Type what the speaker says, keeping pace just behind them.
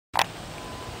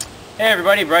Hey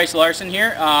everybody, Bryce Larson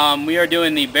here. We are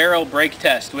doing the barrel break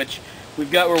test, which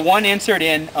we're one insert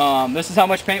in. This is how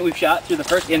much paint we've shot through the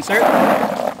first insert.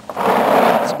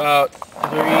 It's about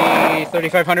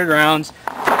 3,500 rounds.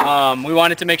 We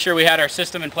wanted to make sure we had our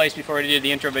system in place before we did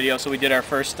the intro video, so we did our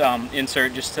first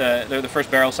insert, the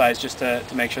first barrel size, just to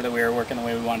make sure that we were working the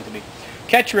way we wanted to be.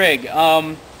 Catch rig,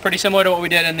 pretty similar to what we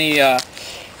did in the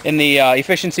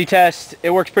efficiency test. It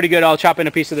works pretty good. I'll chop in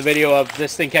a piece of the video of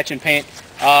this thing catching paint.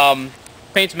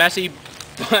 Paint's messy,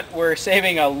 but we're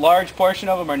saving a large portion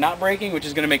of them are not breaking, which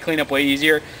is going to make cleanup way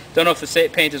easier. Don't know if the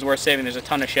paint is worth saving. There's a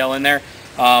ton of shell in there.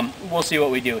 We'll see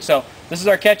what we do. So this is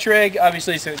our catch rig.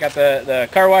 Obviously, so we've got the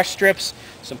car wash strips,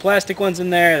 some plastic ones in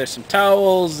there, there's some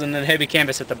towels, and then heavy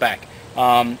canvas at the back.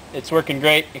 It's working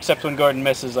great, except when Gordon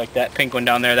misses, like that pink one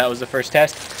down there. That was the first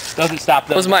test. Doesn't stop those.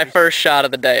 That was my first shot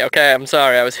of the day, okay? I'm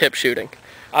sorry, I was hip shooting.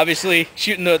 Obviously,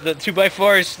 shooting the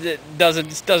 2x4s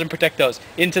doesn't protect those.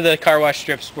 Into the car wash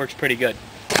strips works pretty good.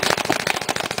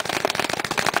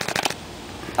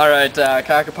 Alright,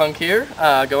 Cockapunk here,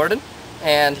 Gordon.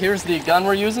 And here's the gun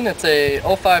we're using. It's a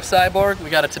 05 Cyborg. We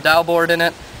got a Tadao board in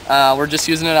it. We're just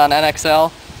using it on NXL.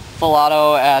 Full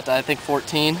auto at, I think,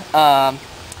 14.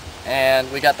 And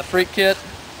we got the Freak kit.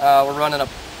 We're running a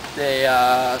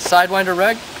Sidewinder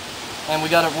reg. And we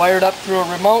got it wired up through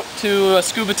a remote to a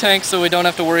scuba tank, so we don't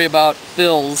have to worry about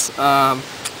fills, because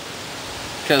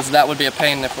that would be a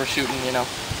pain if we're shooting,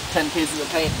 10 pieces of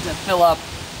paint to fill up.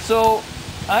 So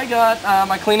I got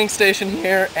my cleaning station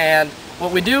here, and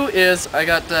what we do is I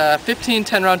got 15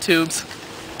 10-round tubes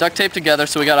duct taped together,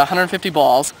 so we got 150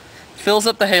 balls. Fills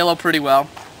up the halo pretty well.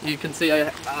 You can see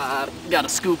I got a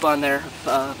scoop on there,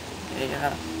 a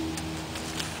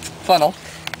funnel.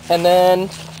 And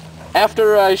then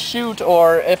after I shoot,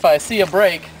 or if I see a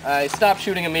break, I stop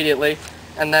shooting immediately,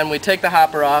 and then we take the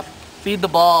hopper off, feed the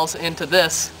balls into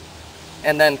this,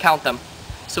 and then count them.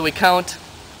 So we count,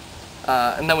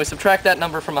 and then we subtract that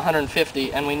number from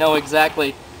 150, and we know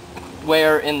exactly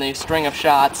where in the string of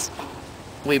shots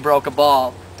we broke a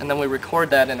ball, and then we record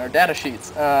that in our data sheets.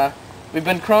 We've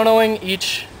been chronoing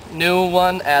each new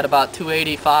one at about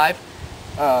 285,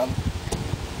 yeah,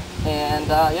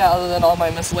 other than all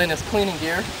my miscellaneous cleaning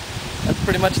gear, that's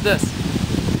pretty much this.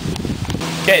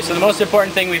 Okay, so the most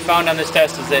important thing we found on this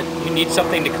test is that you need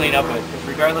something to clean up with.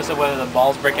 Regardless of whether the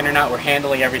ball's breaking or not, we're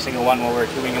handling every single one while we're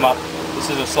tubing them up.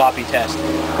 This is a sloppy test.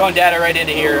 Throwing data right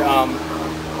into here.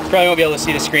 Probably won't be able to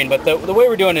see the screen, but the way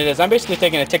we're doing it is I'm basically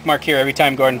taking a tick mark here every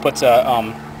time Gordon puts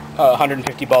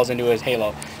 150 balls into his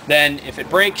halo. Then if it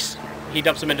breaks, he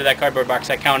dumps them into that cardboard box.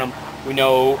 I count them. We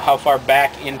know how far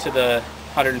back into the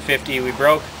 150 we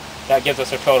broke. That gives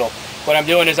us a total. What I'm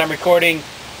doing is I'm recording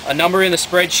a number in the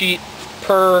spreadsheet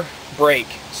per break.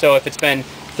 So if it's been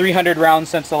 300 rounds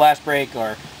since the last break,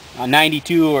 or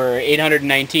 92 or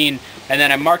 819, and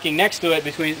then I'm marking next to it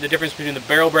the difference between the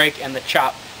barrel break and the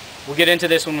chop. We'll get into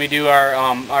this when we do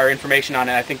our information on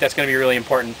it. I think that's going to be really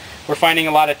important. We're finding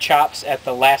a lot of chops at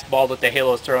the last ball that the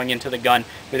halo is throwing into the gun.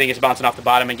 We think it's bouncing off the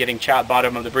bottom and getting chopped,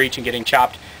 bottom of the breech and getting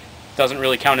chopped. Doesn't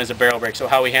really count as a barrel break. So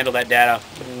how we handle that data,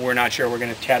 we're not sure. We're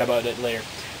going to chat about it later.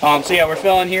 So yeah, we're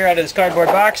filling here out of this cardboard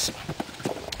box.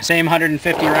 Same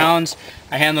 150 rounds.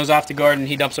 I hand those off to Gordon.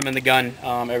 He dumps them in the gun.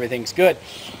 Everything's good.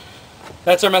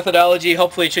 That's our methodology.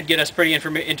 Hopefully it should get us pretty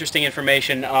interesting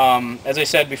information. As I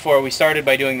said before, we started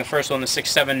by doing the first one, the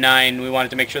 679. We wanted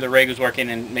to make sure the rig was working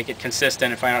and make it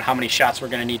consistent and find out how many shots we're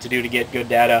going to need to do to get good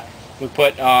data. We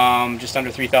put just under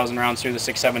 3,000 rounds through the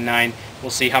 679. We'll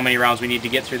see how many rounds we need to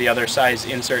get through the other size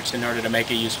inserts in order to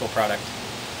make a useful product.